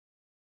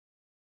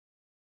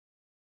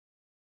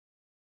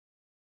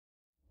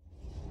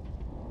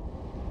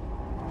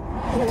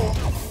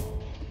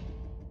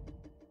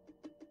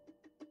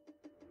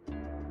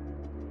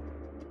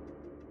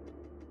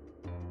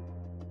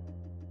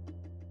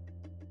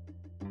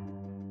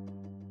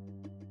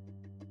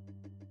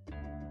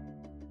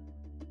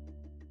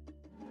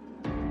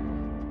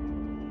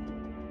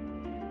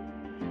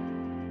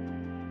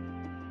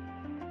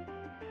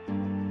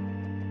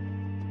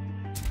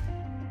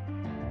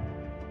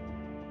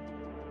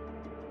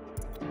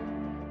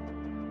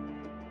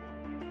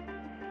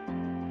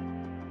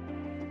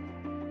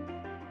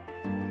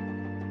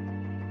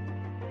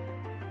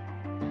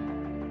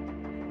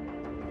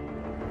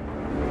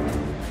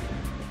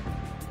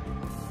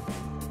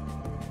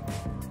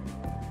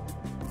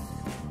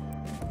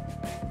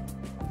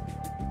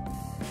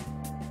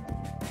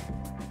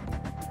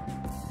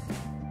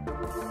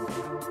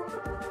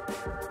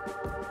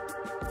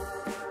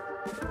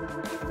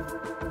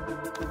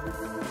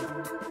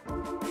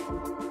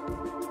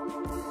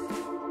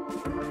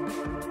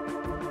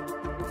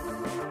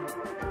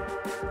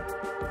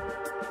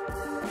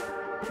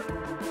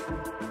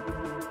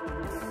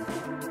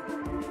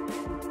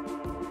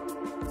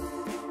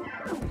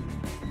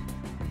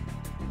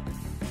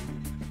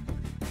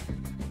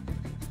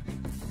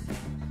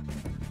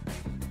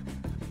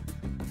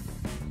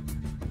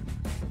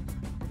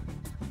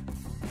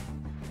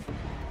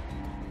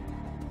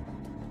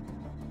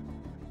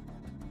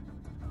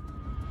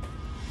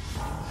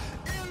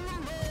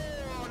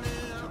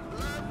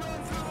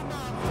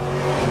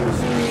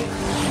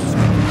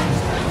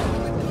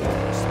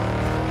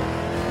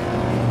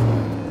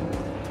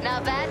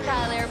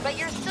But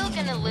you're still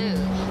gonna lose.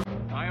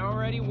 I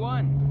already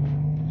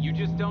won. You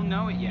just don't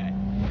know it yet.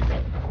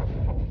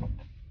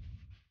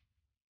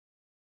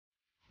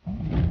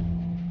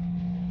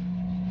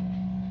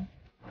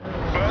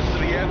 First to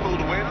the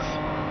airfield wins.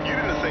 You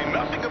didn't say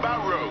nothing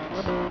about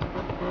roads.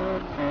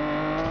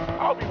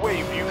 I'll be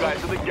waiting for you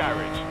guys at the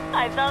garage.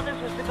 I thought this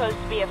was supposed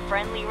to be a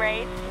friendly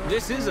race.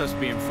 This is us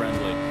being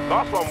friendly.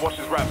 Last one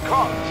washes Rap's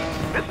cars.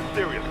 This is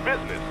serious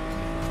business.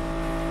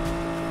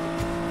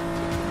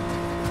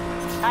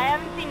 I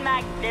haven't seen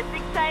Max this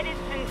excited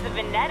since the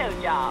Veneto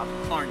job.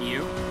 Aren't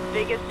you?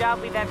 Biggest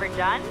job we've ever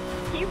done?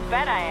 You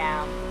bet I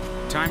am.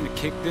 Time to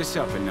kick this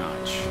up a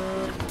notch.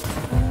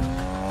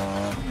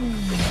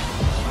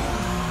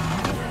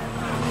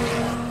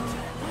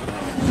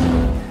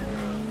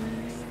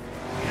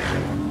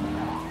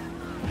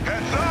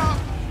 Heads up!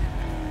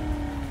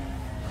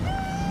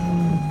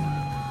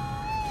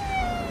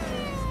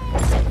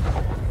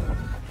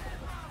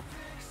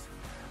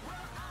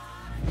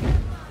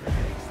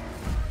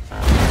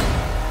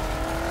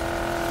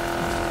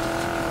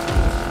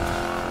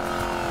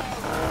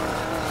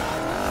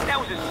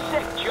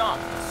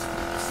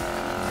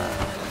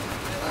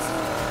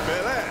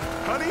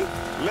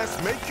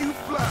 Let's make you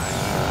fly.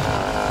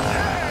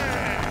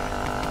 Yeah!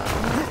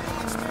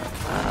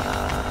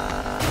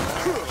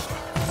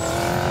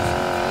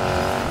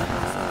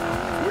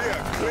 We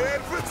are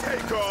cleared for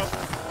takeoff.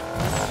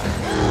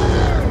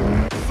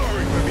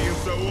 Sorry for being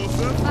so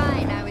awesome.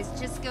 Fine, I was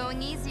just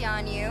going easy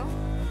on you.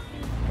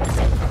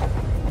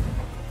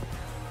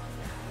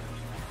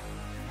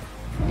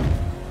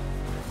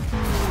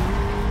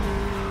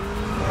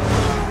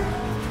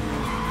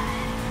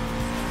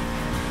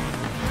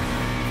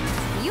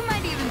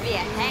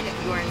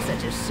 If you weren't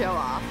such a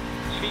show-off.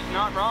 She's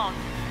not wrong.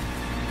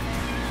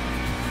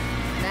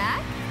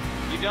 Mac?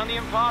 You done the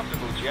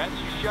impossible, Jets.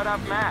 You shut up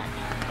Mac.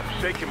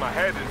 I'm shaking my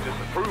head in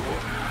disapproval.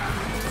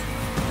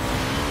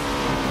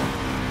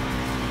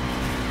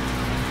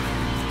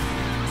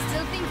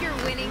 Still think you're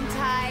winning,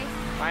 Ty?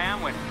 I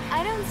am winning.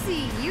 I don't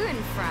see you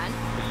in front.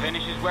 The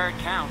finish is where it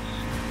counts.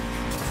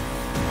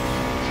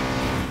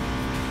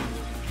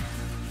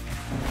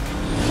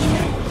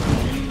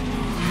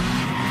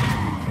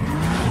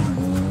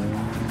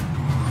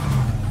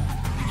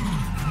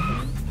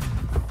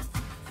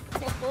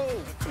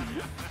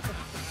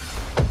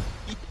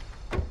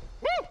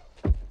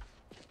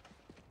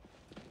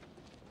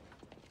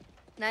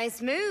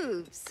 Nice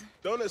moves.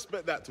 Don't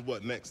expect that to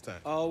work next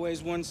time.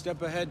 Always one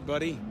step ahead,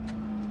 buddy.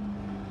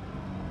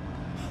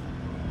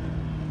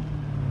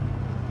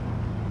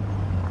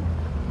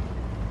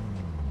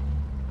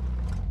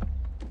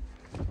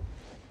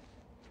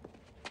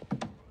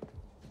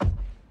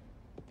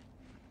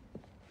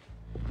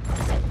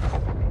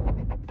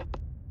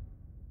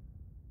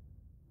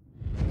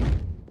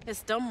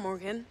 It's done,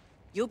 Morgan.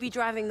 You'll be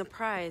driving the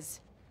prize.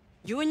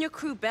 You and your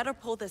crew better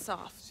pull this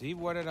off. See,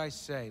 what did I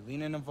say?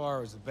 Lena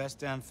Navarro is the best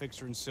damn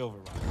fixer in Silver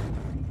Rock.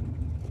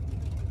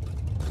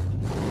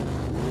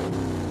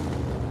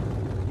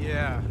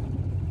 Yeah.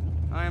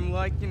 I'm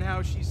liking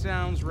how she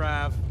sounds,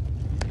 Rav.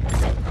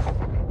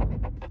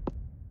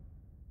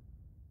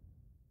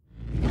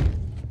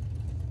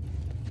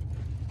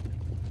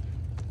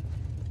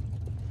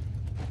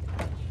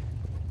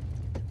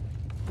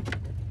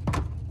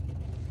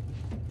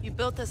 You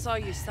built this all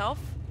yourself?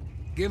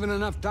 Given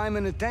enough time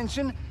and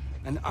attention,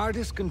 an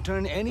artist can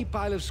turn any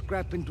pile of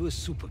scrap into a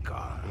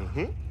supercar.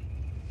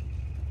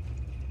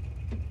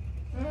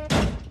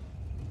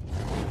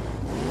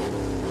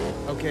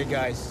 Okay,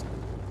 guys.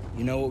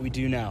 You know what we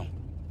do now.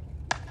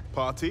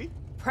 Party?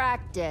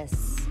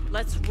 Practice.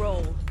 Let's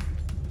roll.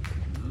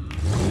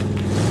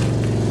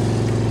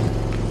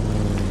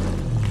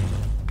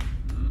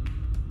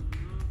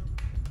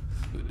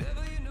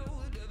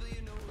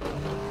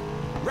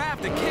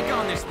 Rav, the kick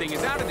on this thing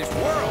is out of this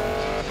world.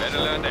 Better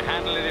learn to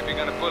handle it if you're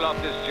gonna pull off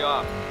this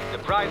job. The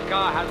prize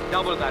car has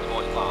double that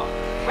horsepower.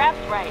 Rap's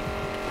right.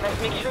 Let's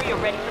make sure you're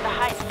ready for the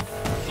heist.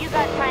 You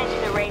got time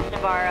to the race,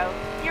 Navarro.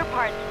 Your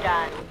part's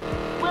done.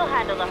 We'll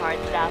handle the hard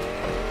stuff.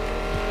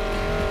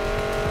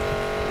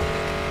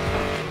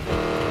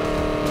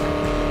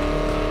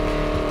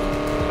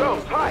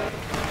 So, Ty,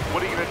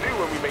 what are you gonna do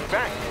when we make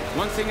bank?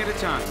 One thing at a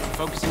time,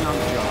 focusing on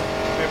the job.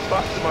 Been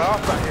busting my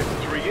ass out here for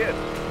 3 years.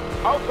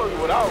 I'll tell you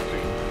what I'll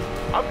do.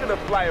 I'm gonna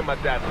fly in my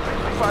dad's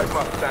 65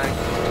 Mustang,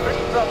 fix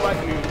it up like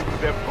new,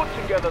 then put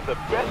together the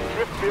best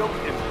drift film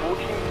in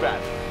Fortune's Valley.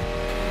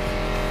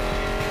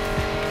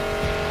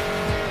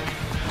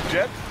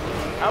 Jet,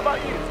 how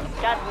about you?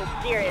 Got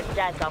some serious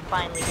debts I'll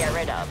finally get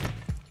rid of.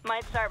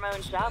 Might start my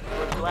own shop with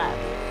what's left.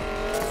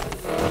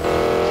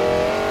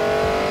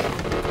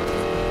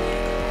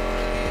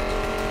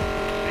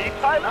 See,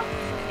 Tyler?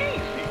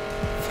 Easy.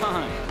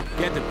 Fine.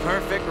 Get the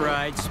perfect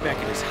ride, spec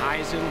it as high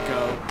as it'll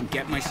go, and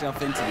get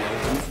myself into the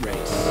ultimate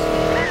race.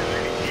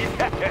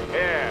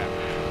 Yeah,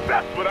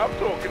 that's what I'm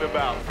talking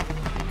about.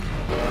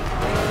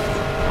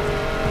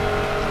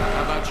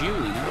 How about you,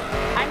 Lena?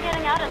 I'm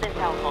getting out of this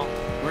hellhole.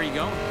 Where are you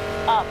going?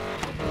 Up.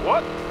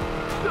 What?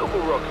 Silver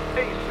Rock's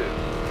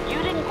aces.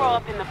 You didn't grow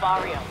up in the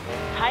barrio.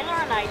 Tyler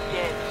and I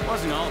did.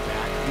 Wasn't all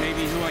that.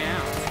 Maybe who I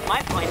am.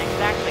 My point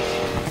exactly.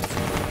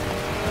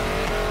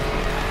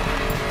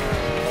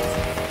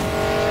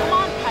 Come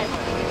on, Tyler.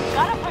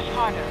 Gotta push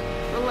harder.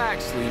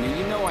 Relax, Lena.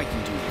 You know I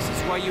can do this.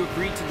 It's why you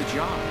agreed to the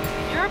job.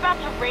 You're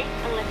about to race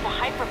and lift a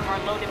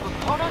hypercar loaded with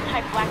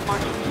prototype black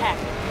market tech.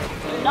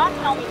 Do not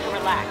tell me to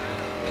relax.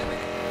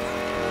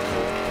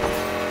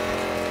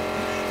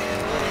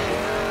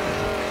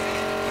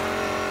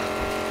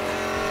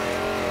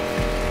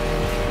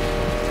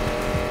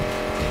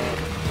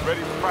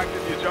 Ready to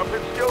practice your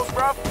jumping skills,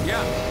 bruv?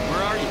 Yeah.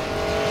 Where are you?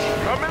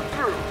 Coming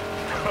through.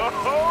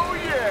 Oh,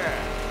 yeah.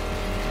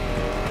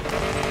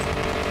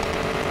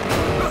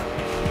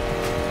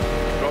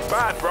 Not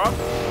bad, bruv.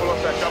 Pull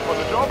off that jump on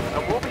the job,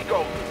 and we'll be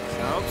golden.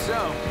 I hope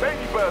so.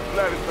 Baby bird's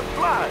learning to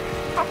fly.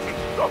 I'm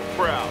so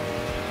proud.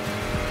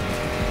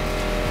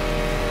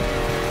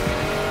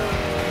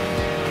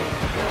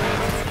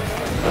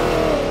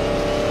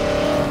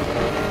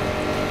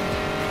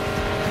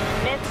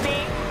 Miss me?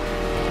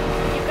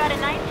 You've got a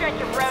nice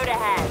stretch of road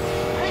ahead.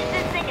 Push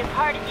this thing as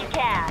hard as you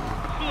can.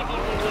 See if you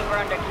can keep her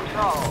under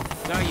control.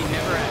 No, you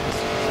never asked.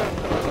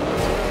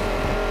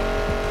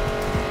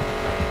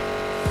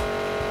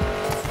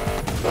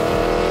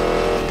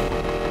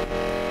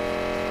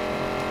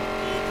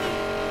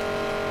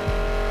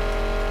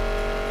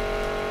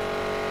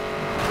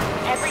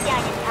 Every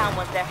gang in town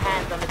wants their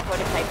hands on the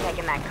prototype tech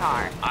in that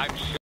car. I'm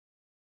sure.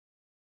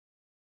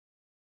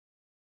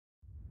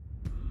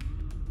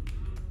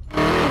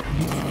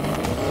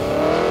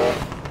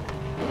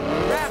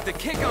 Rav, the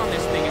kick on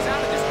this thing is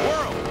out of this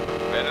world.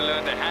 Better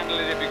learn to handle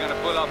it if you're gonna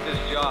pull off this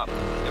job.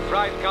 The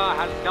prize car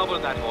has double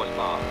that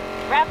horsepower.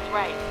 Rap's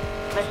right.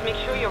 Let's make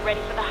sure you're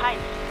ready for the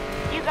heist.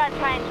 You got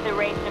time to the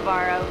race,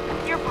 Navarro.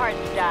 Your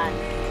part's done.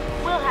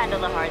 We'll handle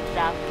the hard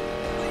stuff.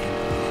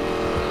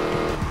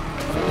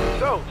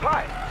 So,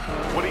 Ty,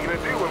 what are you gonna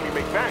do when we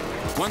make bank?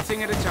 One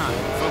thing at a time,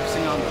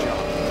 focusing on the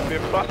job.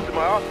 Been busting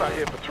my ass out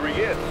here for 3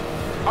 years.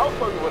 I'll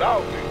tell you what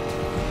I'll do.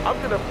 I'm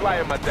gonna fly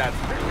in my dad's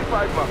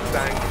 65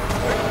 Mustang,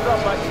 fix it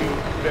up like you,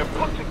 then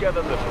put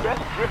together the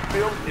best drift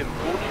build in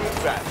Fortune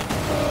fashion.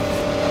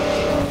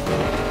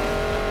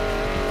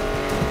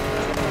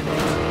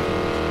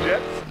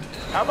 Jet,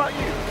 how about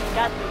you?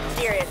 Got some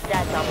serious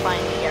debts I'll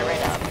finally get rid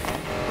of.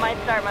 Might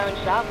start my own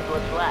shop with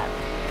what's left.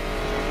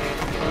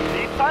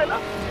 See, Tyler?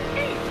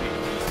 Easy.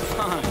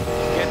 Fine.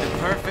 Get the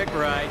perfect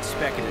ride,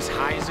 spec it as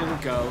high as it'll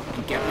go,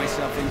 and get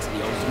myself into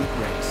the ultimate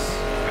race.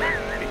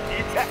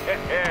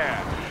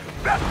 Yeah,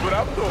 that's what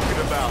I'm talking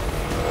about.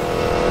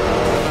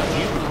 How about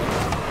you, Lena?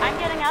 I'm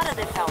getting out of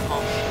this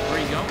hellhole. Where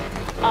are you going?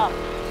 Up.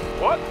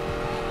 What?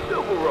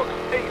 Silver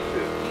Rock's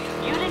aces.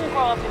 You didn't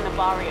grow up in the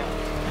barrio.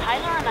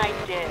 Tyler and I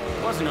did.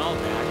 Wasn't all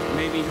that.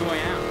 Maybe who I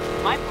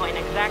am. My point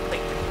exactly.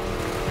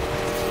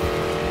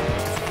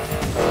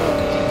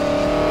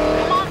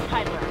 Come on,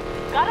 Tyler.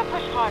 Gotta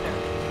push harder.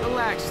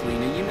 Relax,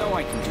 Lena. You know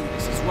I can do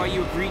this. It's why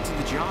you agreed to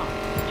the job.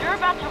 You're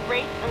about to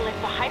race and lift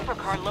a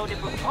hypercar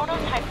loaded with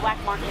prototype black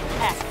market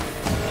tech.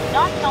 Do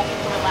not tell me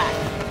to relax.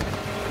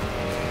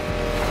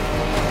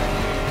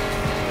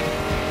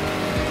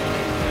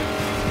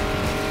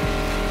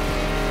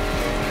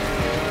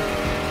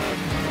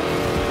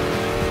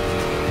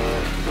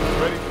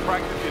 Ready to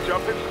practice your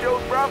jumping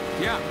skills, bruv?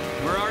 Yeah.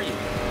 Where are you?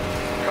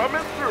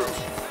 Coming through.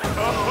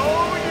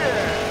 Oh,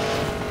 yeah.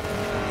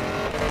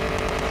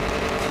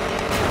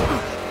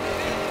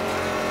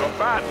 Not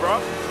bad,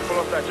 bruv. Pull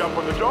off that jump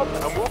on the job,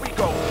 and we'll be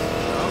golden. I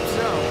hope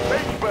so.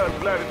 Baby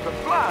bird's learning to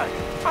fly.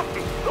 I'm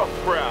so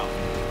proud.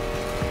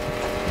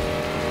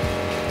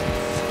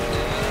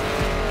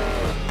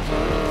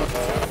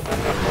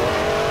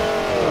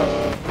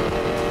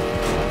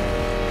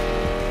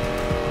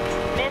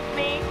 Miss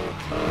me?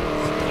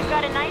 You've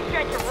got a nice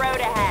stretch of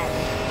road ahead.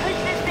 Push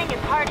this thing as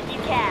hard as you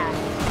can.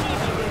 See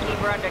if you can keep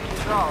her under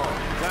control.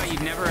 No,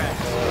 you'd never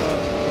asked.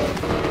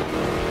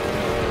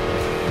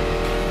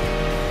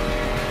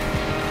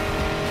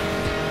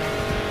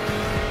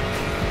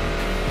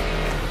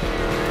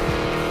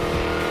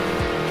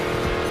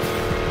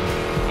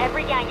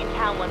 Every gang in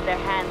town wants their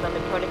hands on the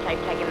prototype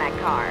tech in that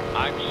car.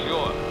 I'm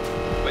sure.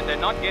 But they're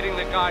not getting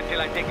the car till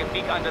I take a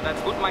peek under that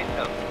hood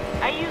myself.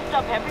 I used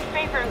up every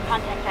favor and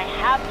contact I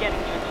have getting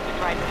you into the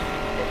driver's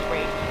seat of this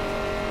race.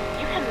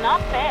 You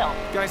cannot fail.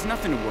 Guys,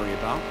 nothing to worry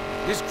about.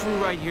 This crew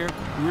right here,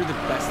 we're the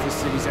best this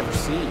city's ever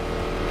seen.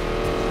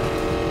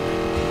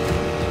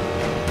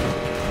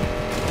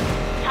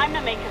 Time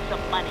to make us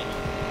some money.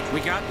 We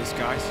got this,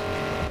 guys.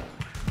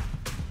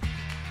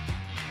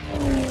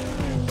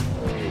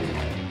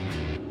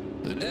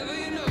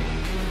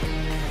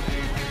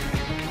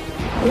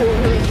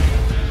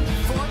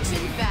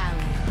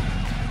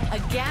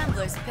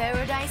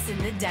 paradise in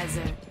the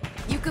desert.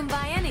 You can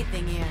buy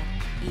anything here,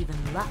 even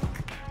luck.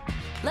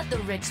 Let the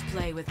rich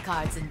play with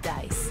cards and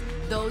dice.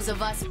 Those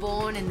of us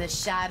born in the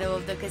shadow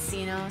of the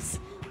casinos,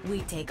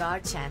 we take our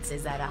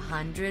chances at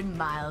 100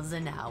 miles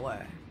an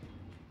hour.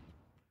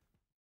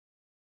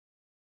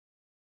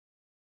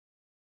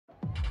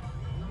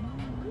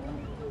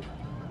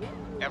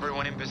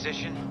 Everyone in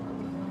position?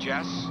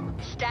 Jess?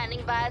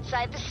 Standing by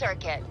outside the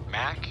circuit.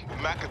 Mac?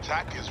 Mac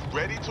Attack is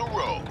ready to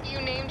roll.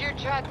 You named your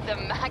truck the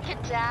Mac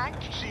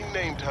Attack? She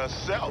named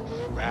herself.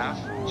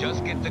 Raph?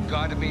 Just get the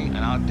car to me and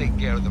I'll take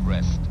care of the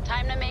rest.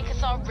 Time to make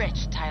us all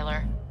rich,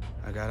 Tyler.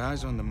 I got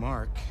eyes on the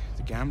mark.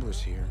 The gambler's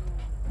here.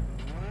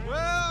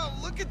 Well,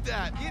 look at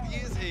that. It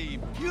is a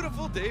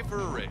beautiful day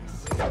for a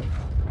race.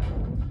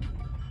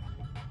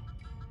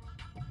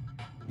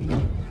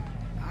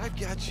 I've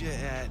got you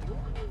at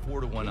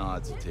 4-to-1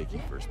 odds of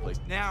taking first place.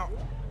 Now,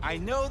 I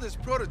know this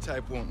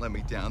prototype won't let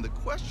me down. The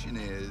question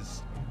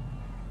is,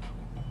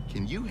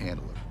 can you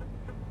handle it?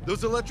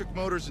 Those electric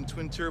motors and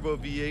twin-turbo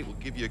V8 will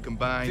give you a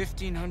combined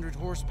 1,500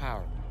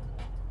 horsepower.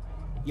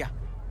 Yeah,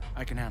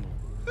 I can handle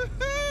it.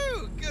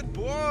 Woohoo! Good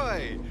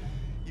boy!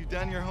 You've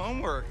done your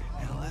homework.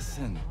 Now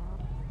listen,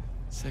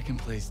 second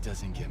place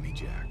doesn't get me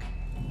jack.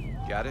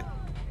 Got it?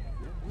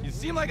 You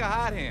seem like a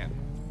hot hand.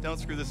 Don't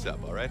screw this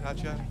up, all right,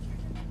 hotshot?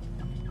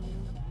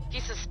 Do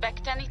you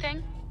suspect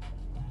anything?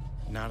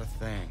 Not a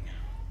thing.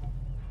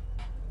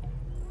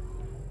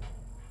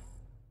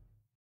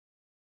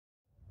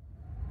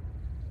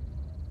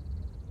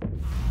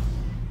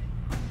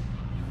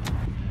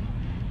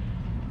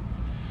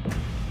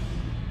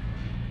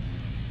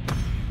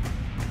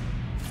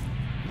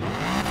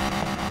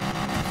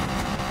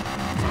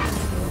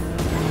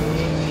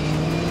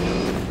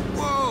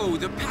 Whoa,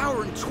 the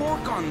power and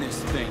torque on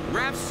this thing.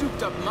 Raph's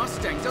souped-up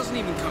Mustang doesn't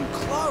even come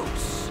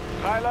close.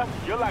 Tyler,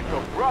 you're like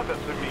a brother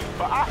to me,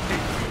 but I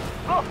hate you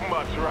so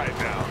much right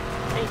now.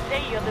 They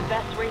say you're the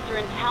best racer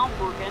in town,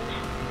 Morgan.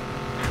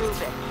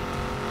 Prove it.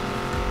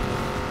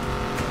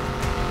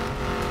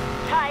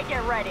 Ty,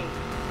 get ready.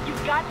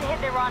 You've got to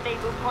hit the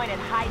rendezvous point at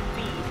high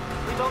speed.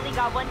 We've only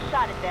got one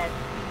shot at this.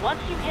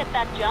 Once you hit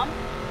that jump,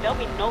 there'll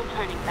be no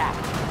turning back.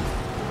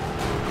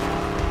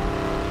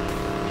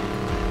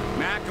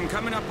 Mac, I'm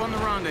coming up on the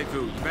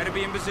rendezvous. You better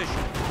be in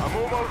position. I'm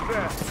almost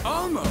there.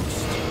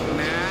 Almost.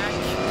 Mac.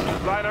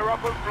 Line her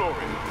up and floor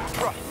it.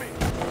 Trust me.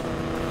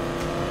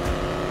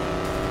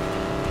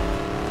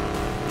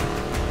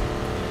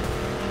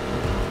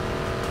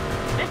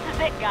 This is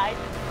it, guys.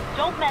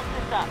 Don't mess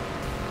this up.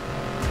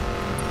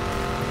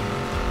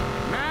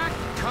 Mac,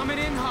 coming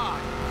in hot.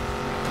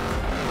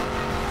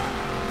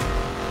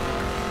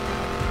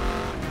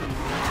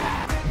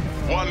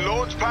 One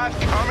launch pad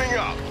coming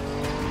up.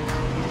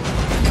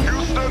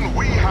 Houston,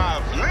 we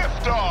have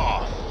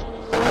liftoff.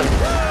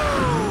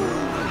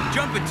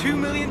 Jump a $2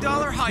 million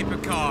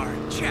hypercar.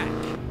 Check.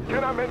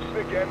 Can I mention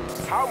again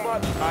how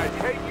much I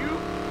hate you?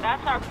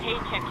 That's our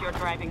paycheck you're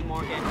driving,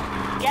 Morgan.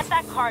 Get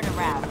that car to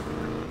Raph.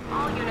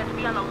 All units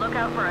be on the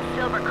lookout for a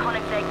silver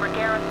Koenigsegg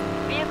Regera.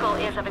 Vehicle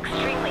is of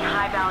extremely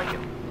high value.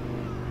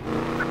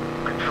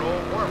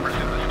 Control, we're in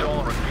pursuit of the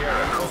stolen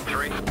Regera, code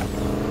 3.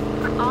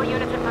 All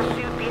units in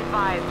pursuit be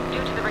advised. Due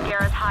to the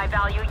Regera's high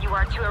value, you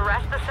are to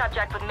arrest the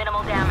subject with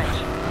minimal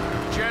damage.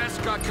 Jess,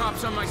 got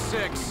cops on my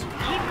 6.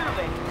 Keep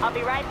moving. I'll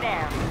be right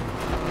there.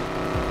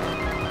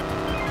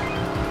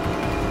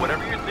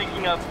 Whatever you're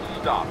thinking of,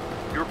 stop.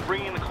 You're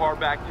bringing the car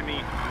back to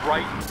me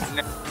right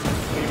now.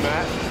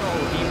 Matt?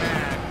 Oh,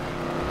 E-Mac.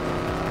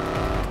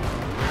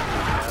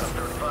 Adam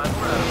 35,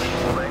 we're out of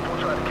visual range.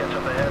 We'll try to catch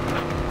up ahead.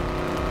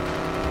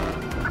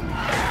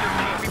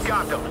 15, we've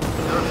got them.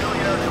 They're a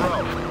millionaire's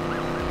row.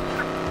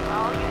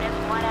 All units,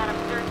 1 Adam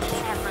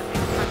 13 has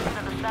resumed pursuit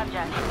of the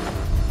subject.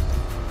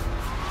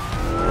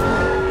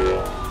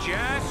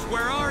 Jess,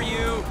 where are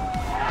you?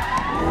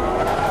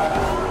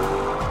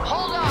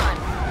 Hold on!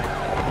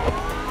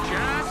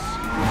 Jess?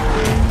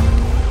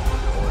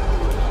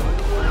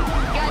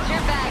 Got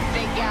your back,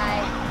 big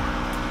guy.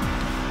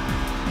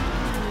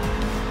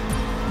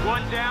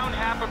 One down,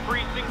 half a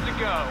precinct to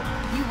go.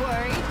 You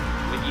worried?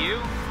 With you,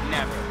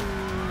 never.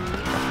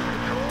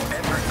 Control,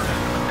 entering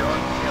pursuit of Doug.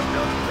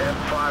 BMW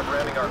M5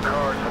 ramming our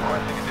cars,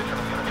 requesting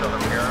additional units on the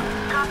rear.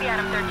 Copy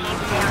Adam 13,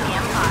 stay on the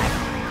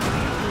M5.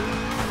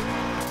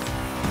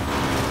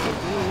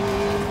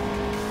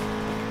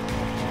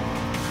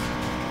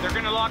 They're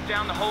gonna lock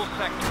down the whole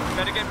sector.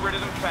 Better get rid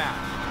of them fast.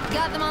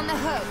 Got them on the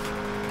hook.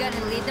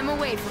 Gonna lead them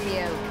away from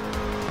you.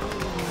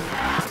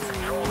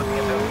 Control, the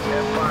BMW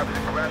M5 is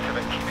aggressive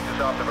and keeping us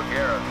off the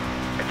Regera.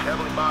 It's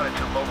heavily modded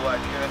to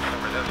mobilize units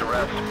and resist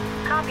arrest.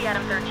 Copy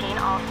Adam 13,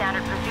 all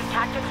standard pursuit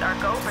tactics are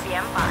go for the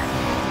M5.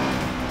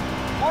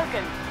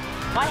 Morgan,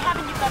 why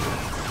haven't you got the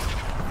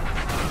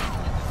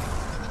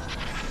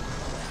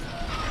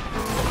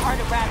car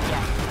to Raph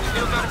yet?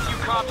 Still got a few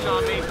cops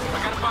on me.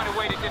 I gotta find a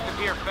way to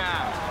disappear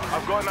fast.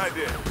 I've got an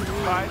idea.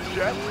 Ty,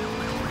 Jess,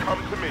 come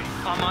to me.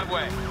 On my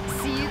way.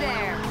 See you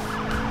there.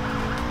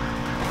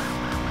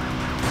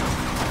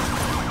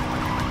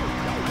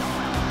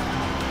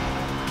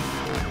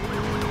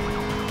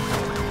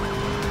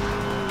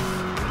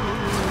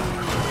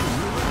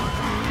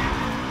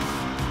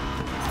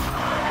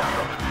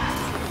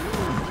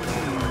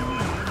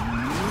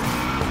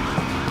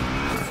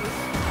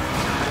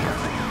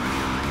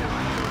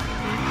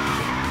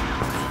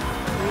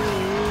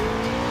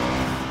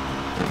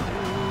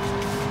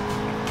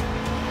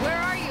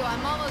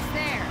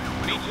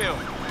 Me too.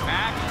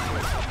 Max?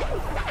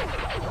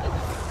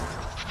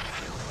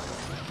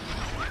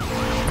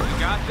 You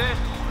got this?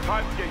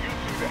 Time to get you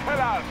two the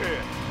hell out of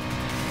here.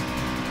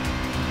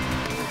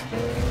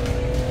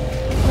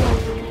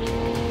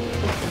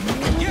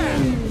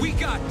 Yeah, we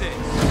got this.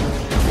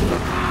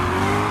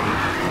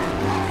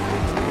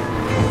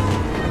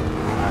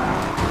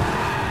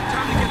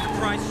 Time to get the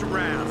price to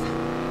Rav.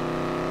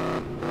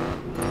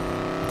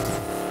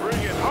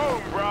 Bring it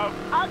home, bruv.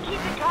 I'll keep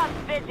the cops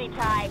busy,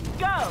 Ty.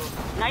 Go!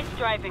 Nice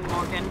driving,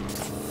 Morgan.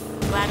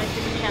 Glad I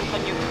took a chance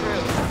on your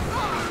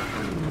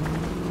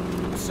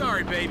crew.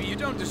 Sorry, baby, you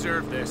don't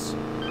deserve this.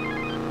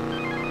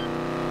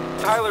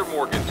 Tyler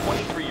Morgan,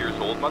 23 years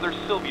old, mother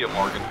Sylvia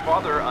Morgan,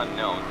 father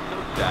unknown.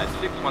 So sad,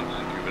 6 months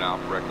in juvenile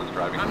for reckless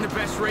driving. I'm the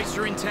best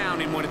racer in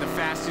town in one of the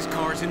fastest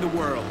cars in the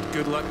world.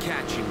 Good luck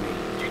catching me.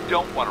 You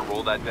don't want to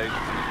roll that dice.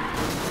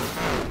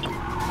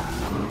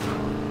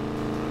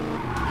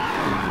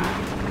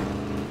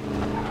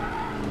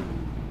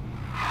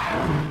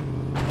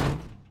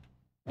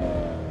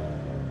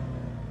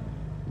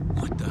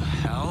 What the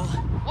hell?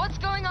 What's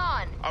going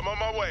on? I'm on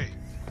my way.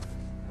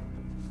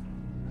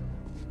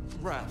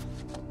 Rav.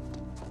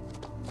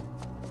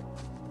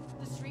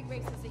 The street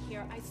racers are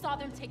here. I saw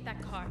them take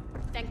that car.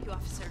 Thank you,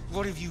 officer.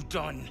 What have you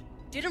done?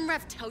 Didn't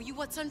Rev tell you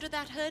what's under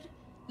that hood?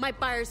 My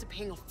buyers are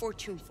paying a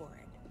fortune for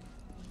it.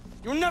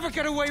 You'll never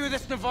get away with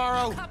this,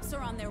 Navarro! The cops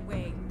are on their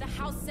way. The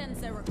house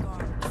sends their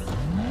regards.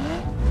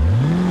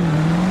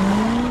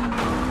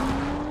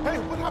 Hey,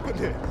 what happened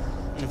here?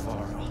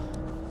 Navarro.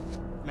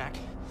 Mac,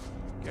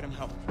 get him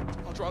help.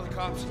 I'll draw the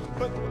cops.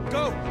 But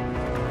go!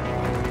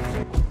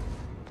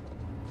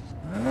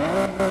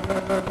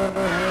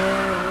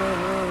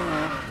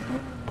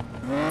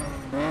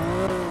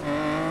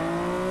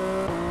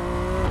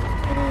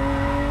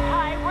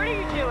 Ty, what are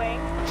you doing?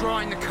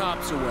 Drawing the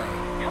cops away.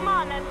 Come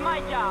on, that's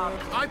my job.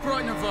 I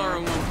brought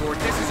Navarro on board.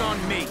 This is on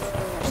me.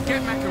 Just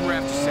get Mac and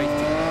Rav to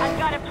safety. I've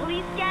got a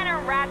police scanner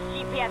and Rap's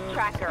GPS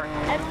tracker.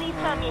 At least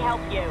let me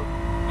help you.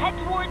 Head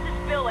towards the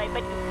spillway,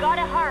 but you've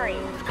gotta hurry.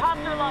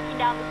 Cops are locking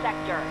down the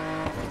sector.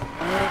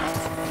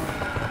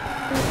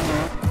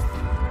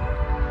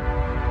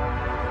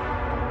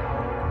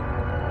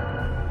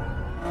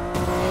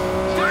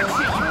 That's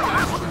it, you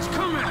bastards!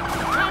 Come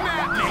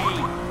at me!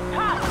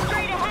 Cops,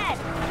 straight ahead!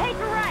 Take a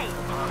right!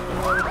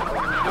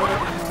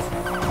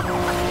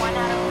 1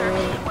 out of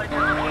 13 was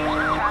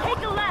location traffic.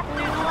 Take a left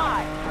through the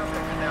lot.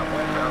 Now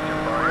westbound to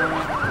Mario.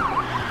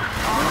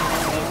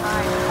 Be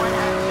advised, 1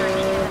 out of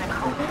 13 is in a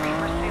code-free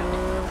pursuit.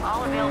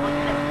 All available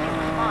units please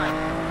respond.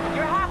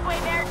 You're halfway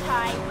there,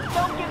 Ty.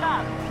 Don't give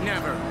up.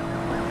 Never.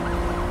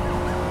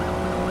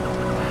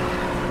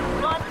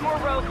 Lots more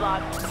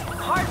roadblocks.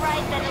 Hard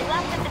right, then a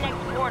left at the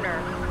next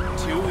corner.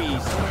 Too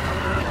easy.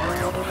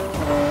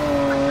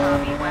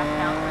 Copy,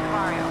 westbound for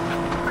Navarro.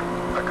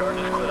 Our car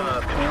just cleared out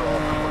of control.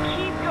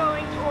 Keep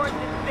going towards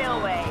the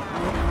spillway.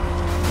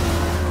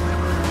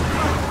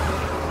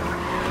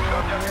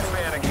 Subject is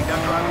panicking. Now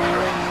driving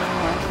straight.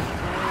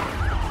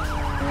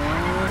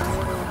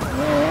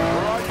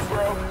 Where are you,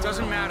 bro?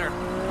 Doesn't matter.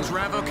 Is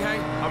Rav okay?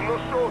 I'm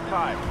not sure,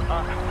 Ty.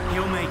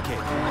 He'll make it.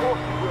 Of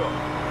course he will.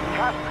 He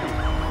has to.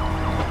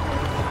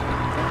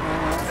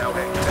 Now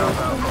heading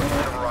southbound from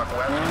Silver Rock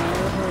West.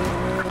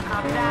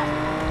 Copy that.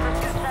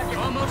 Pursuit subject.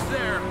 Almost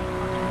there.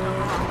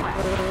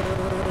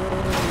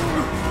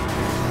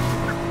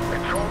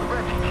 Control the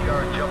red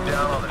TTR and jump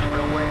down on the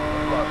spillway.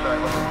 Lost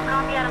sight of them.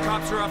 Copy, Adam.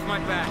 Cops are off my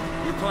back.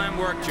 Your plan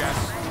worked, Jess.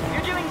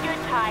 You're doing good,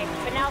 Ty,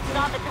 but now's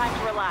not the time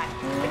to relax.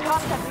 The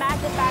cops have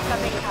massive backup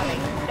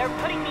incoming. They're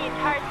putting the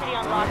entire city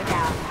on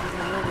lockdown.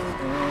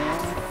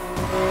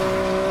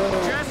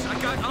 Jess, I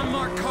got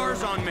unmarked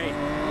cars on me.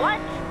 What?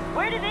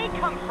 Where do they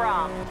come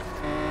from?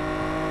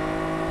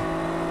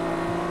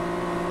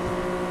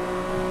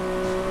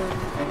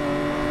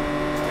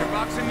 They're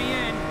boxing me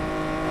in.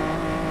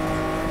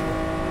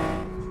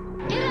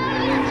 Get out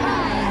of here,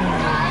 Ty!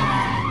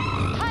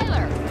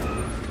 Tyler!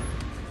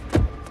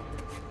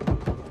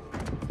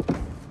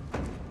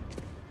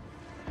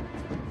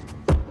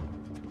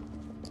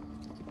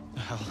 The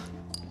hell?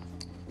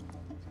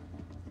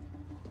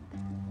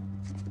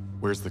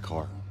 Where's the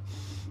car?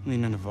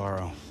 Lena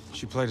Navarro.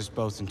 She played us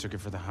both and took it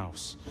for the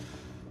house.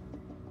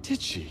 Did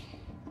she?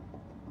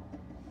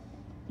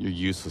 You're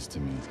useless to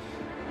me.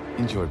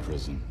 Enjoy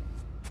prison.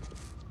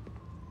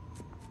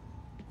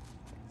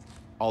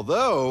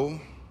 Although,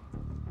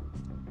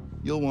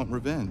 you'll want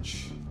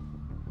revenge.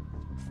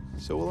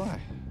 So will I.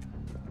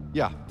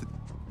 Yeah,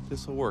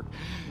 this'll work.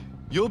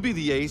 You'll be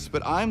the ace,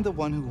 but I'm the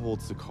one who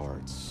holds the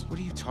cards. What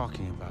are you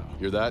talking about?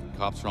 Hear that?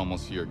 Cops are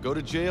almost here. Go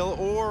to jail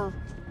or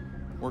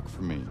work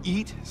for me.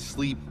 Eat,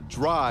 sleep,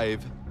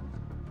 drive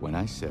when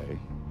I say,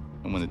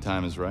 and when the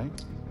time is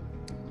right,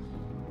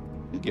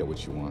 you'll get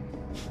what you want.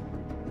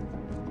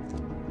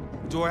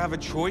 Do I have a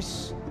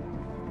choice?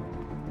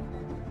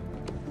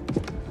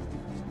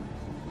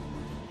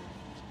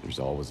 There's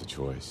always a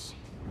choice.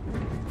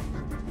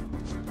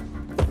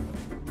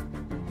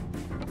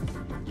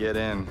 Get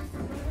in.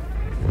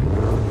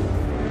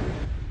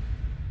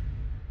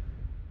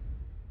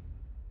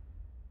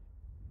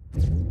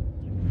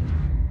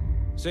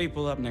 Say you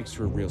pull up next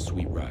to a real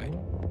sweet ride.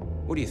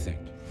 What do you think?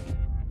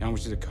 How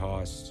much does it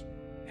cost?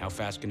 How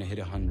fast can it hit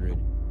 100?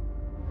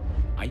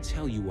 I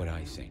tell you what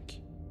I think.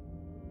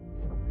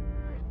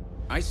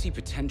 I see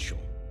potential.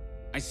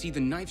 I see the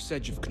knife's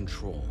edge of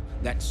control,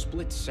 that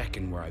split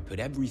second where I put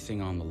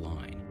everything on the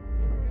line.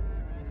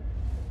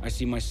 I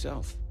see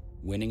myself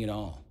winning it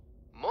all.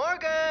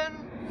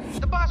 Morgan!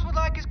 The boss would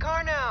like his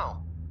car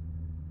now.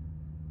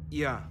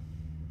 Yeah.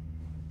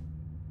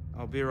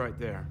 I'll be right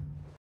there.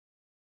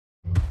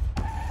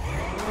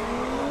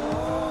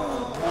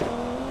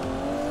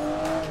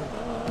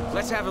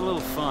 Let's have a little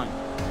fun.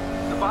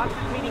 The boss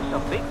is meeting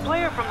some big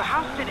player from the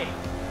house today.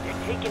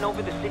 They're taking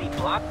over the city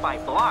block by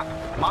block.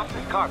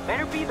 Boss's car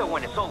better be there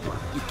when it's over.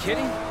 You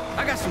kidding?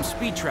 I got some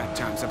speed trap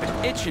times I've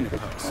been itching to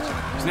post.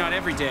 It's not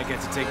every day I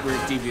get to take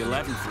weird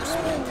DV11 for a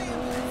spin.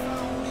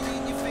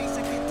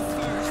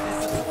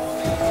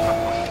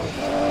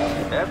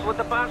 That's what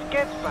the boss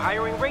gets for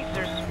hiring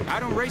racers. I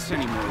don't race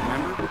anymore,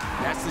 remember?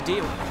 That's the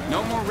deal.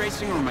 No more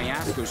racing or my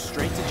ass goes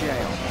straight to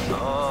jail.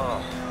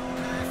 Oh,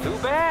 too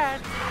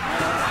bad. The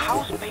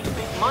house pays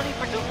big money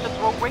for dudes to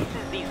throw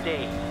races these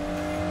days.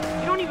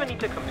 You don't even need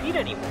to compete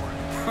anymore.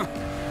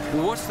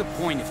 Well, what's the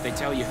point if they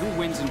tell you who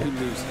wins and who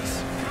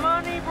loses?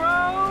 Money,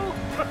 bro!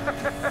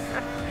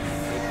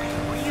 They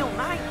pay real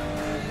nice.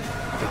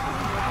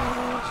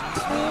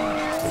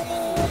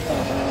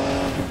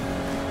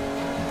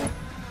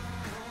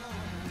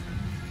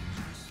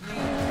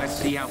 Let's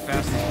see how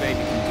fast this baby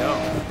can go.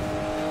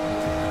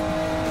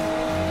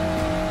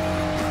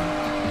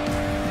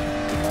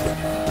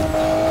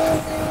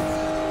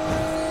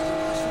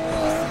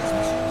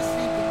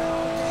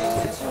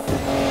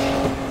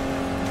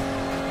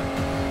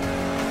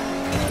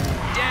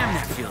 Damn,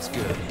 that feels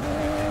good.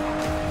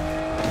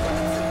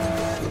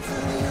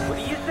 What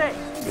do you say?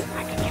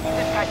 I can give you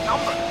this guy's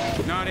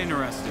number. Not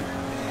interested.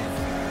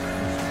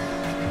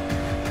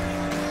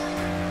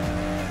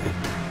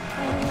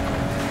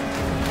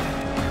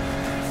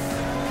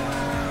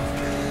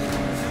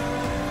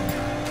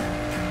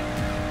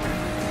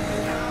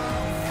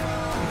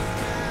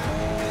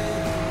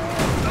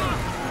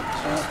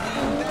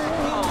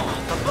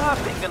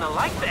 Ain't gonna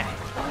like that.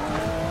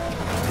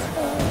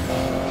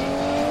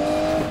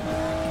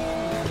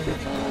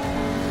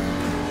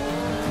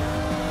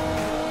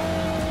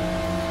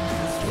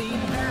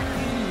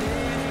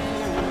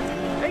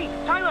 Hey,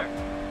 Tyler!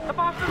 The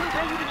boss doesn't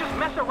tell you to just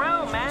mess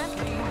around, man.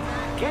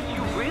 Guess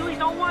you really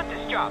don't want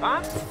this job,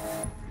 huh?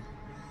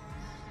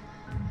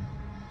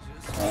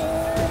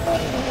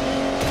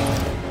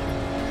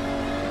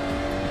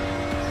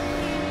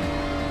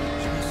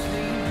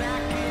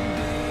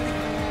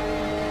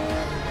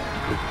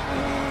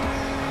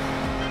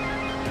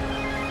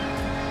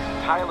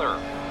 Tyler,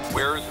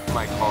 where's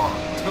my car?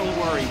 Don't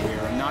worry, Weir.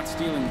 I'm not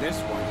stealing this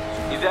one.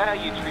 Is that how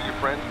you treat your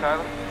friends,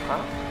 Tyler?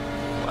 Huh?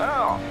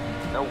 Well,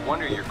 no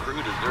wonder your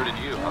crew deserted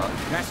you, huh?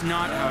 That's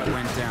not how it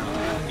went down.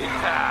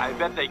 Yeah, I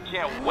bet they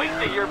can't wait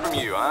to hear from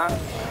you, huh?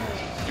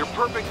 Your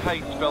perfect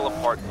heights fell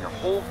apart and your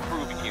whole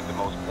crew became the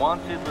most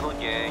wanted little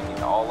gang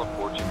in all of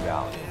Fortune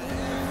Valley.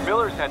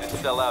 Millers had to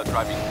sell out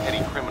driving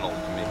petty criminals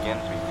to make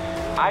ends meet.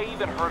 I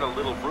even heard a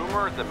little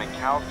rumor that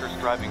McAllister's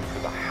driving for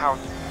the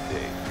house these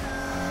days.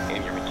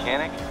 And your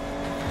mechanic?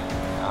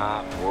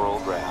 Ah, poor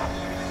old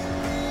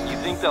Raz. You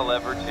think they'll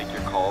ever take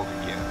your calls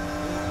again?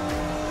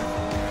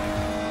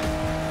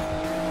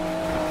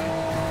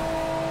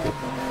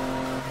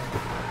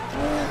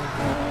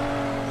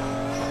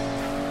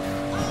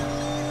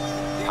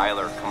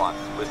 Tyler, come on,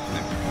 listen to me.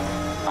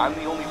 I'm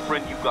the only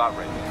friend you got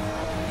right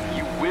now.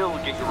 You will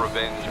get your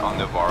revenge on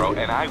Navarro,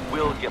 and I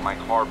will get my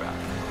car back.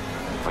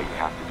 But you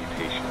have to be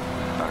patient,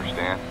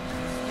 understand?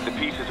 The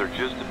pieces are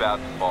just about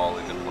to fall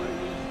into place.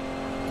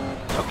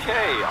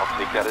 Okay, I'll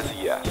take that as a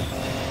yes.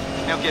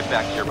 Now get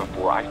back here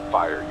before I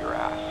fire your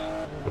ass.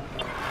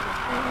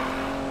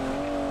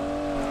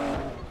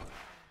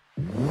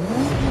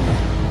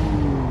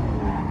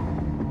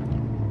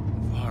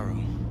 Navarro.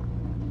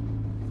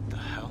 What the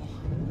hell?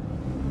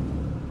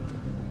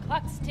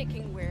 Clock's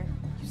ticking, Weir.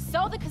 You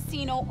sell the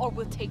casino or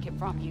we'll take it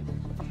from you.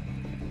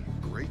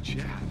 Great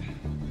chat.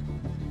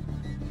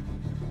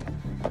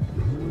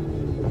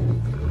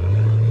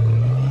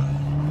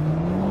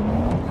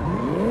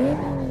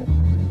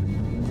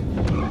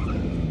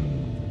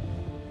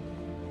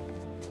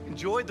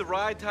 Enjoyed the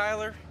ride,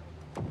 Tyler?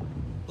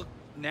 Look,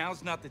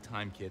 now's not the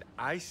time, kid.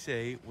 I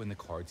say when the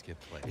cards get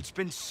played. It's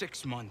been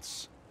 6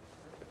 months.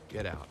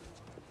 Get out.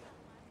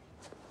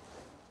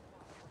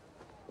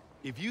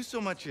 If you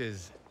so much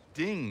as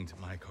dinged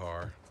my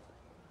car,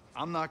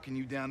 I'm knocking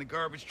you down the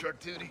garbage truck,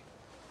 Tootie.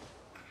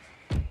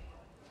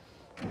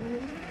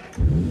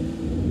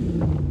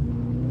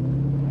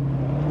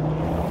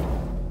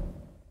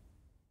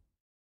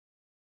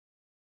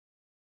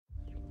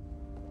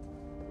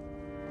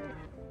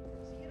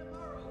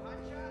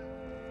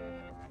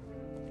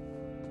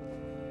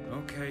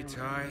 Okay,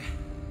 Ty.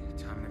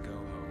 Time to go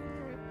home.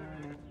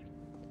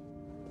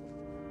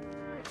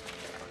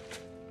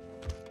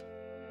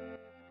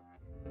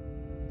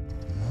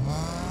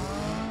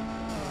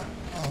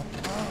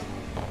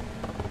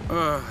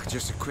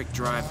 Just a quick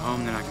drive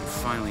home, then I can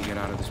finally get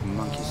out of this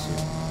monkey suit.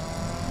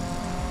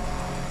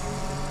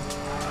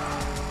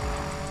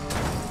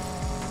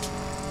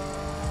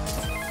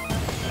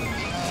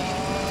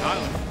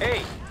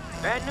 Hey,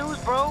 bad news,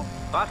 bro.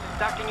 Boss is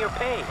docking your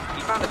pay.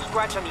 He found a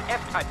scratch on the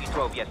F-Type you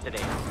drove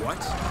yesterday.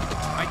 What?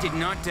 I did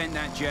not dent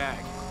that Jag.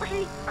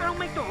 Really? I don't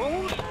make the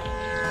rules?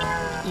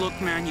 Look,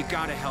 man, you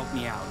gotta help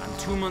me out. I'm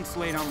 2 months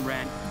late on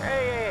rent.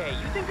 Hey,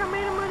 you think I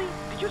made him money?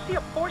 Did you see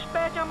a Porsche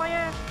badge on my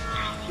ass?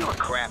 You're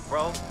crap,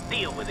 bro.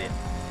 Deal with it.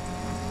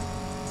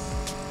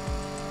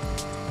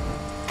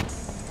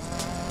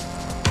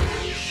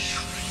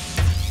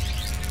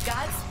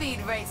 Godspeed,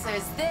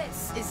 racers.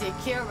 This is your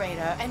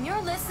curator, and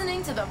you're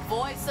listening to the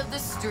voice of the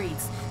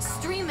streets,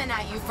 streaming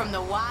at you from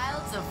the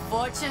wilds of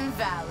Fortune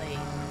Valley.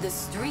 The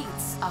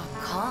streets are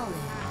calling.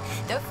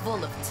 They're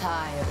full of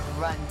tired,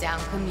 run-down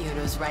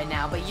commuters right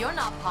now, but you're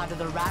not part of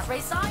the rat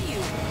race, are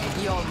you?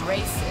 You're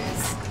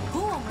racers.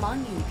 Who among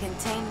you can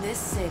tame this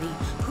city?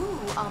 Who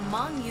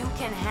among you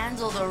can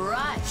handle the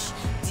rush?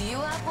 Do you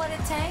have what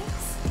it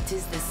takes?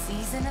 'Tis the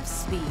season of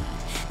speed.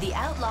 The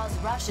Outlaws'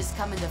 rush is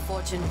coming to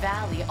Fortune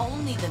Valley.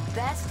 Only the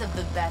best of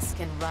the best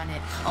can run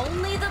it.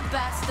 Only the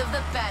best of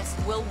the best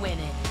will win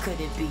it. Could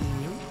it be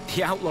you?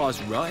 The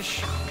Outlaws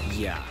rush?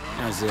 Yeah,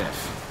 as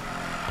if.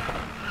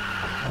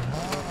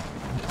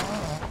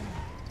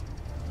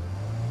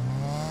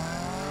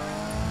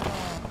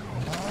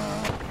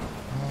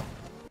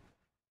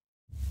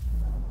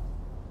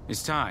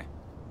 It's Ty.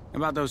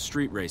 About those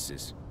street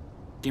races.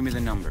 Give me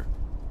the number.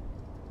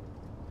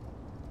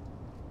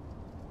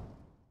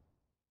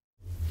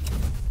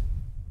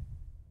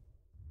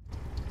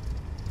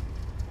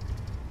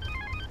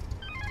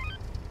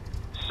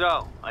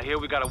 So, I hear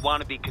we got a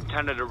wannabe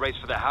contender to race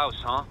for the house,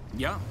 huh?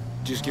 Yeah,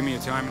 just give me a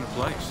time and a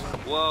place.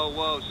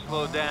 Whoa,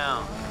 slow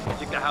down. You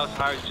think the house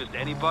hires just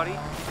anybody?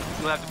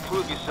 You'll have to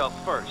prove yourself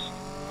first.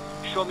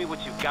 Show me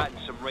what you've got in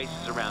some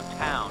races around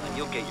town, and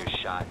you'll get your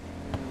shot.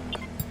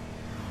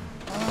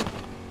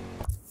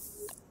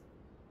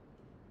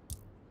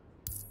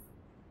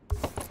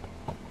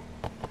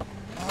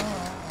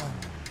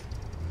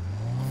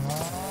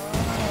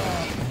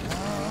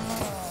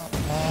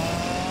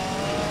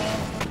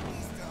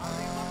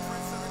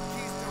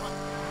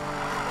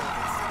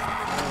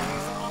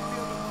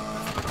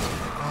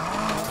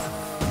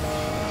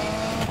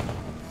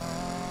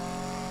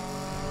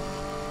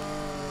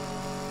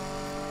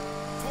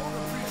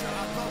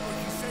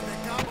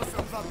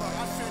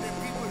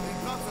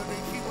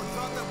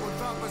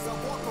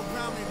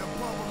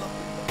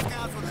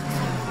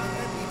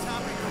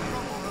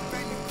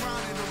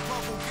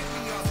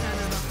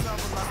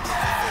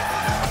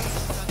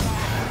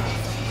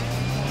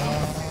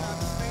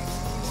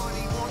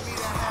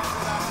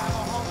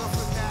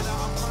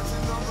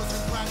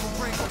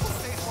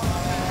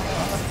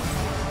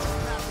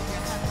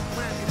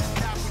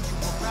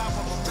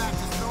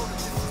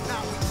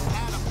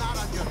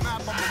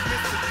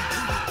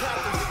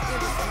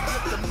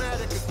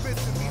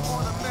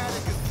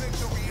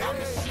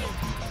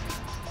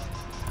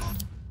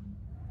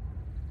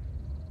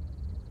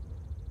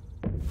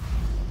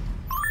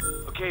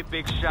 Okay,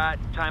 big shot,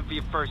 time for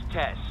your first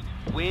test.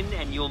 Win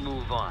and you'll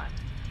move on.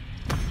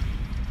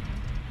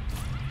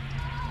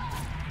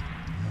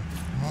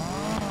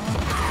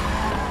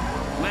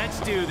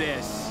 Let's do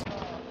this.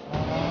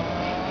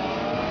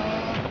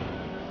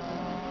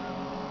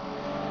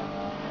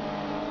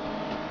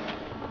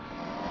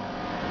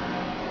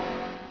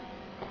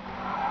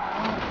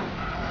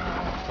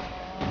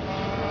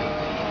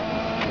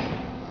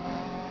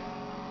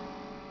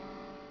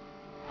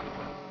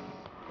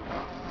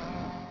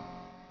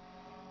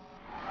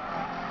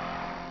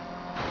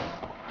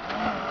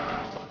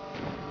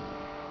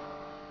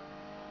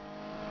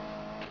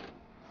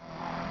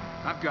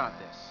 I've got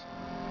this.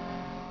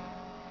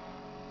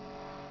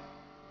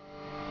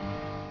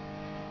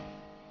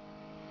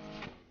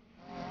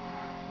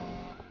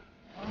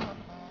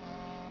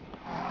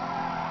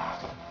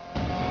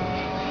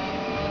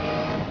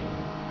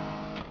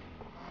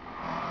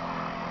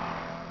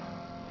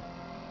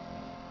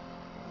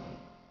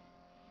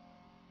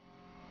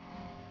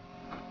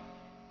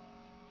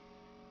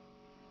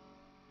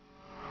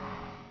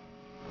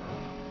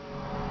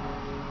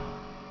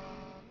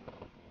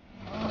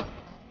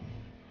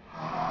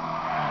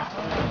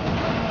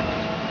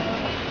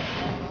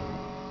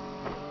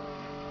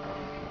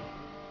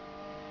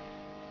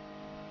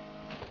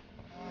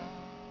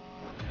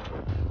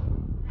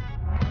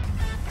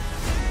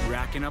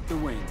 Racking up the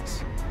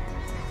wins.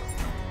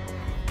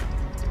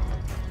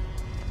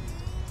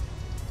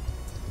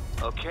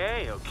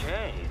 Okay,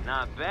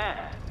 not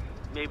bad.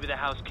 Maybe the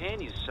house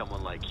can use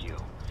someone like you.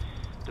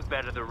 The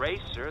better the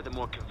racer, the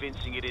more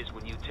convincing it is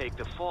when you take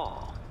the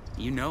fall.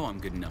 You know I'm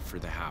good enough for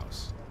the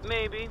house.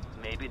 Maybe,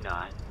 maybe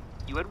not.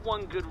 You had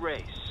one good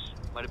race.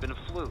 Might have been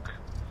a fluke.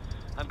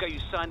 I've got you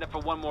signed up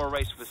for one more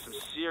race with some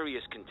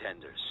serious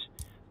contenders.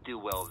 Do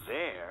well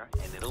there,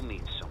 and it'll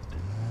mean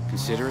something.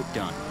 Consider it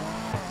done.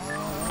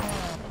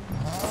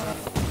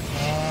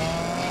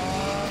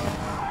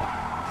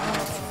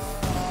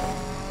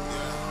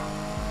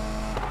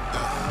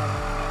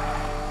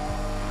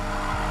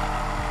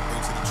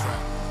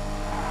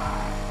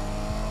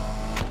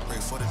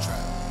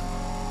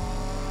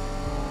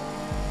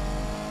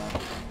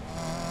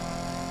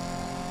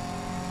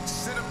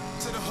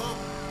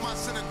 my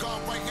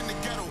synagogue right in the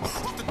ghetto.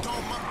 Off the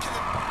dome, I'm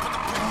killing. Put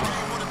the big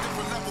game on a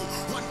different level.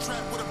 One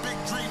trap with a big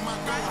dream. My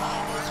go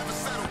hard won't ever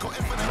settle. Go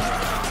in for the kill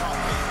and talk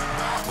me.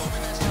 Bad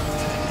moving that shot.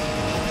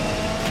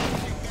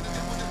 Get a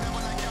dip with the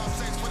devil like y'all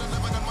sex. With a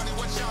living the money,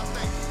 what y'all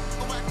think?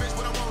 Go back, bitch,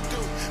 what I won't do.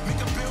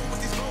 Make a bill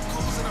with these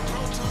vocals and a Pro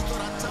Tools.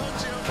 Thought I told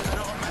you.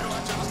 Metal on metal, I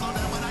try to slow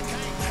down, but I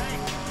can't. Hey,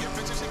 your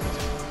bitch is shit.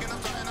 Get up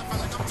starting, I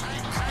feel like I'm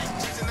tank. Hey,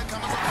 chasing the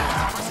commas, I'm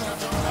the first and I'm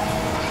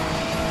jumping.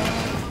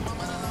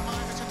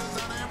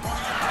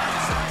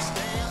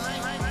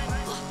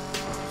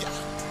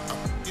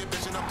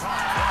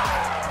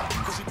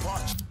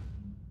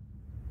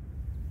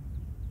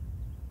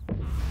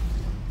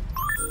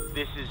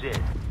 This is it.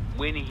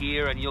 Win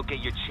here and you'll get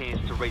your chance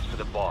to race for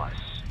the boss.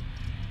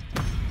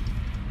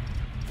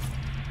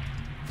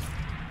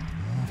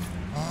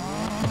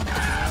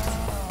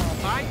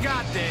 I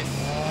got this.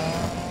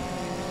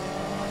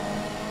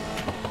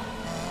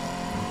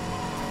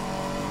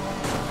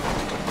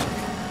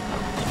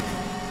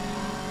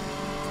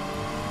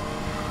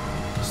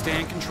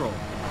 Stay in control.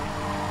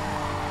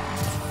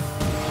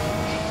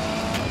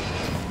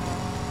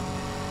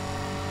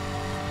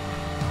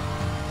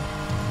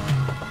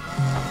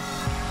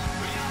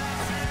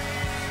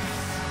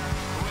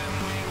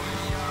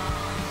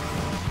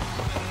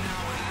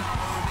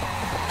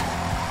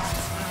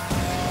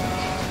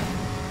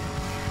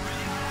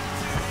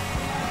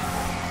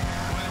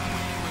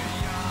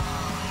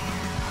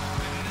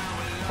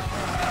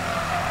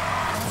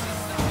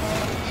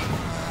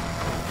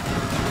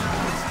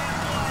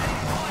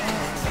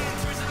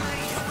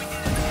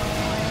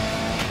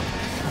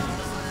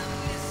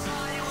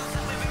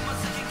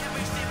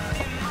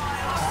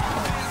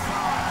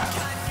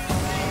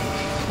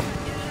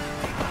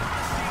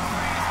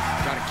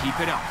 Keep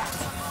it up.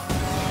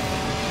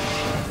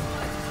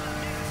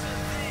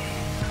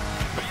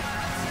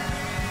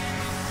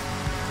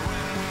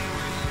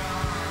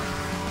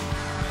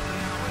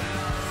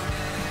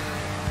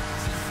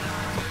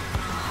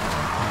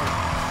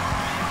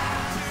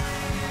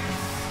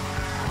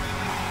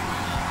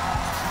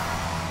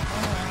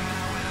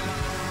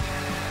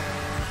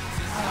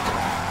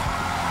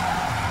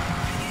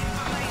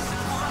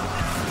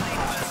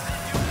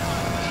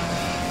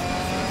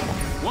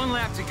 One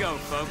lap to go,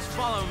 folks.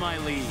 Follow my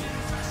lead.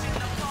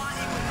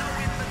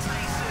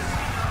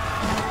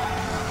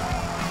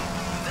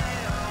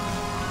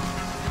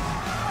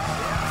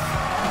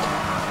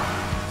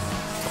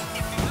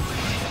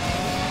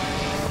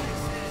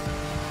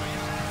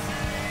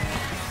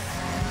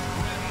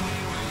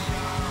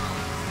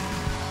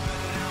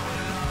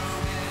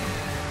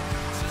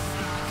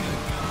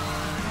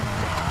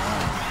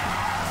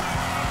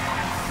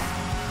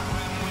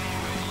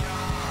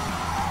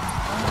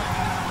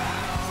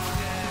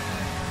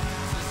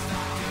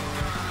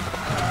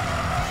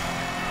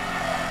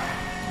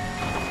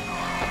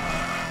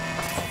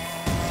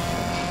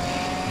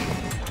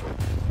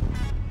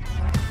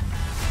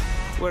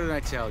 What did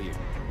I tell you?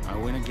 I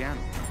win again.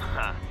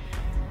 Huh.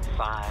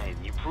 Fine.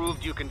 You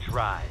proved you can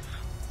drive.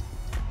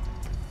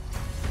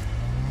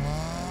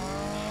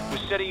 We're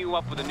setting you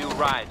up with a new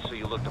ride so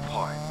you look the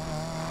part.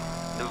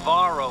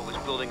 Navarro is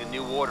building a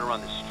new order on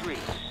the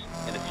streets,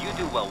 and if you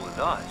do well with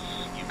us,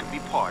 you can be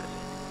part of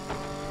it.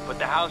 But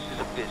the house is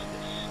a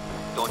business.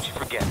 Don't you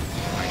forget it.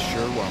 I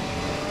sure won't.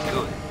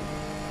 Good.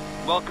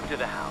 Welcome to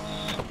the house.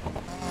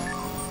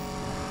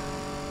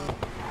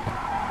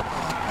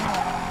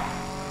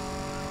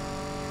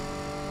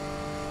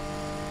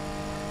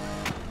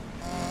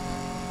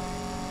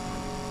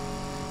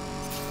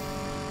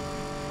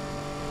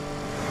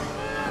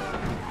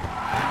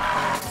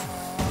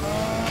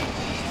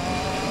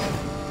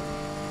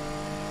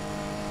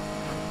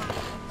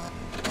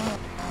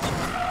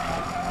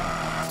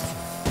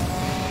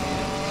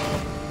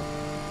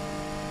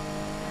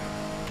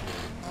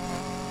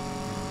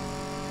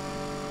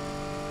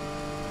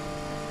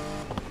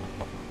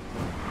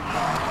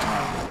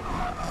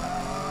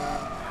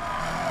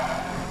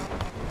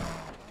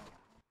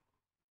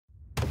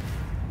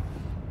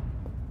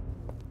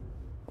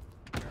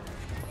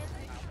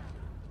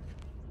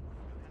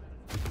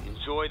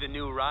 Enjoy the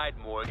new ride,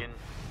 Morgan.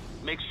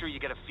 Make sure you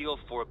get a feel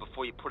for it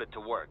before you put it to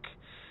work.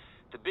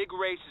 The big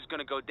race is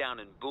gonna go down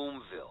in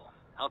Boomville.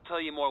 I'll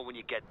tell you more when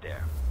you get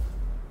there.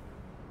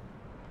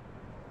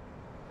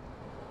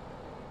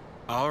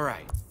 All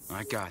right,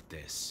 I got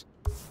this.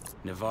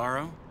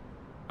 Navarro,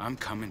 I'm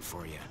coming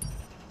for you.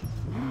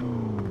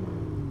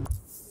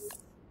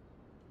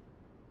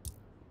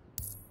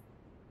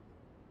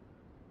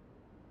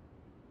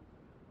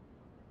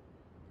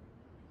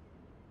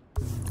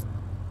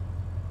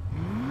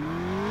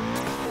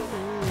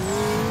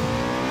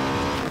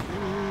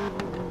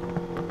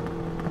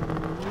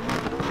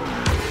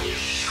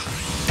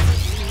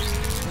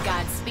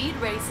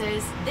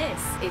 Racers, this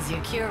is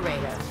your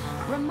curator,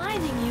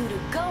 reminding you to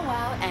go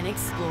out and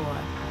explore.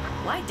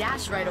 Why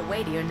dash right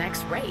away to your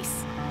next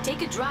race?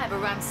 Take a drive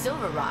around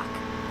Silver Rock.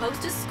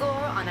 Post a score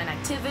on an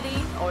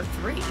activity or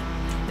 3.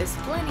 There's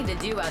plenty to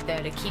do out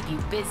there to keep you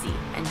busy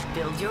and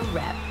build your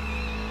rep.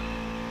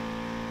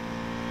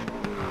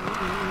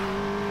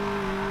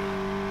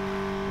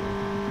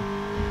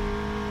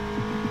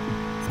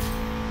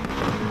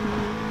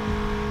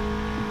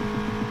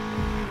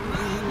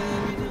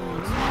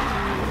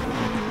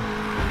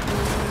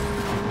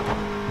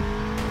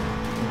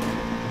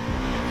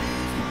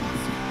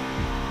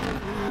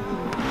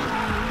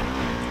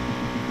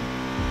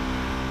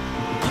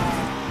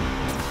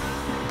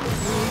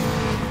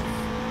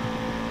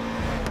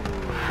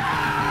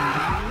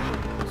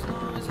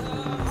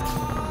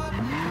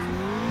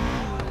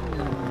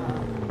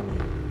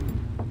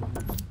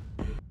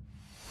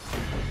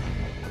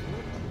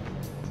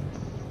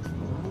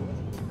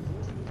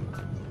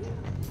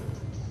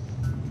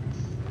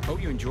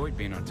 enjoyed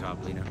being on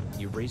top, Lena.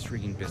 Your race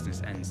rigging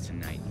business ends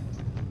tonight.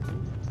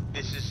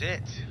 This is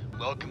it.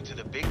 Welcome to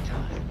the big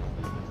time.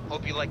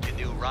 Hope you like your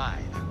new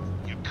ride.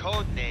 Your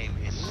code name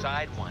is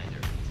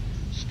Sidewinder.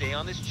 Stay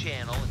on this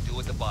channel and do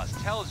what the boss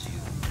tells you.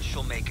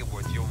 She'll make it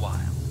worth your while.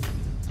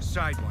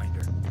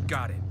 Sidewinder.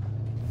 Got it.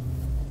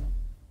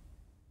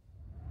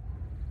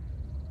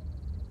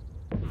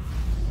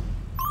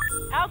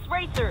 House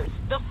Racers,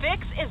 the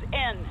fix is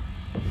in.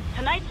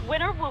 Tonight's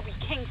winner will be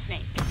King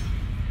Snake.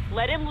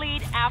 Let him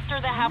lead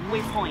after the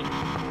halfway point.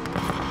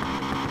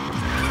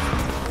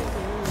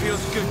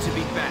 Feels good to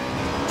be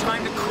back.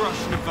 Time to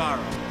crush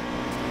Navarro.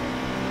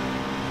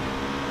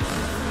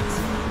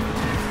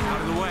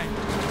 Out of the way.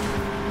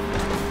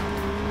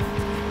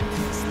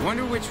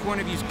 Wonder which one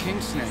of you's King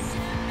Snake.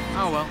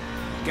 Oh well,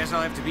 guess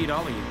I'll have to beat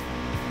all of you.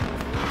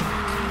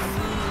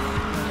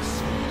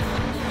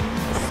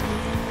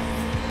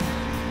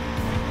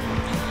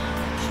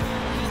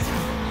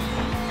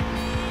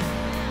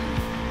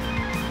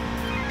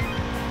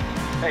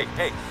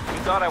 Hey, you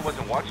thought I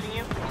wasn't watching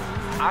you?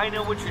 I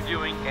know what you're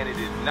doing, and it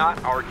is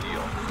not our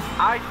deal.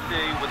 I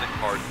say when the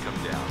cards come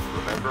down,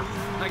 remember?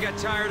 I got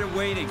tired of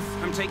waiting.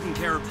 I'm taking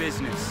care of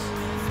business.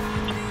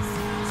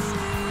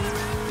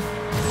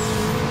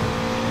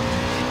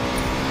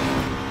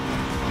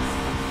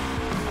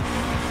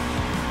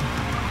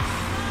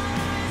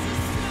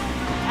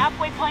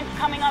 Halfway point's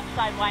coming up,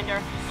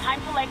 Sidewinder.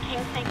 Time to let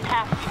King Snake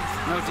pass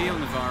you. No deal,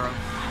 Navarro.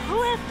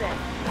 Who is this?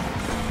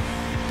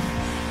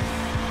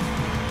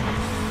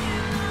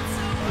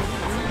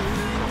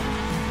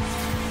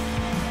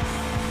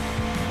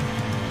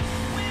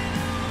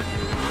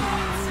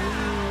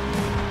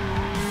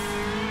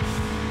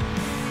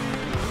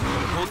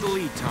 Hold the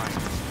lead time.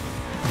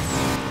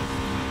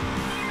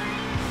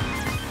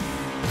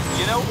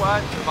 You know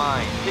what?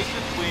 Fine. Take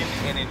this win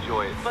and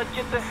enjoy it. But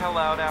get the hell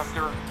out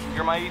after.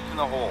 You're my ace in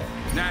the hole.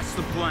 That's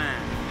the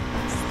plan.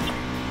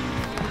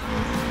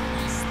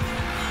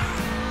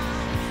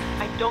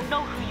 I don't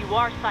know who you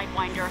are,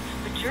 Sidewinder,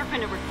 but you're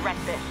gonna regret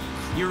this.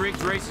 Your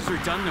rigged races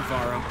are done,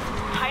 Navarro.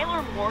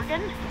 Tyler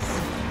Morgan?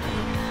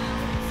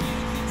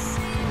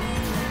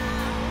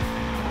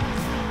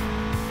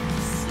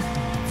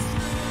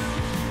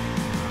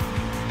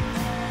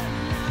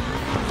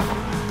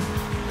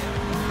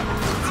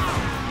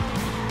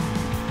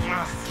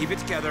 Keep it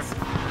together.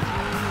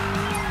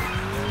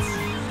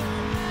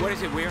 What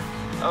is it, Weir?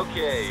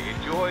 Okay,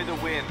 enjoy the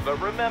win, but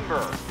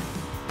remember,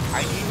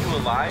 I need you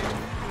alive.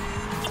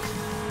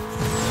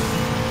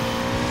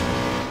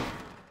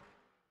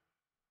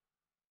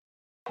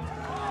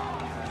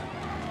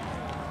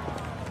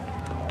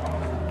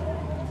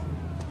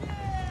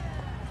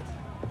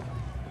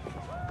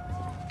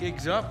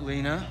 Gig's up,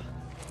 Lena.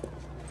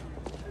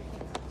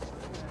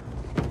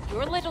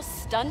 Your little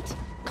stunt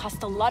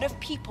cost a lot of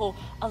people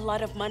a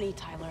lot of money,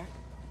 Tyler.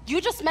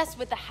 You just messed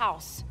with the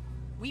house.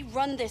 We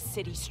run this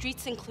city,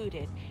 streets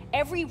included.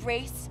 Every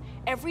race,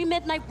 every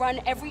midnight run,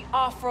 every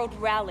off-road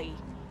rally.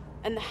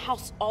 And the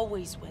house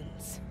always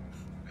wins.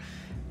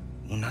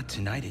 Well, not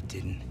tonight it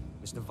didn't.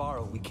 Mr.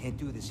 Navarro, we can't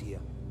do this here.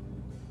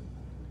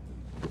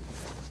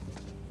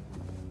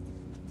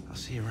 I'll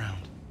see you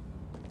around.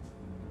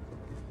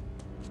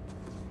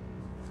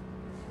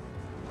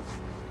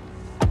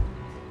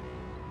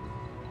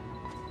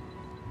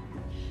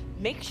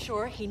 Make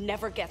sure he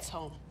never gets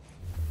home.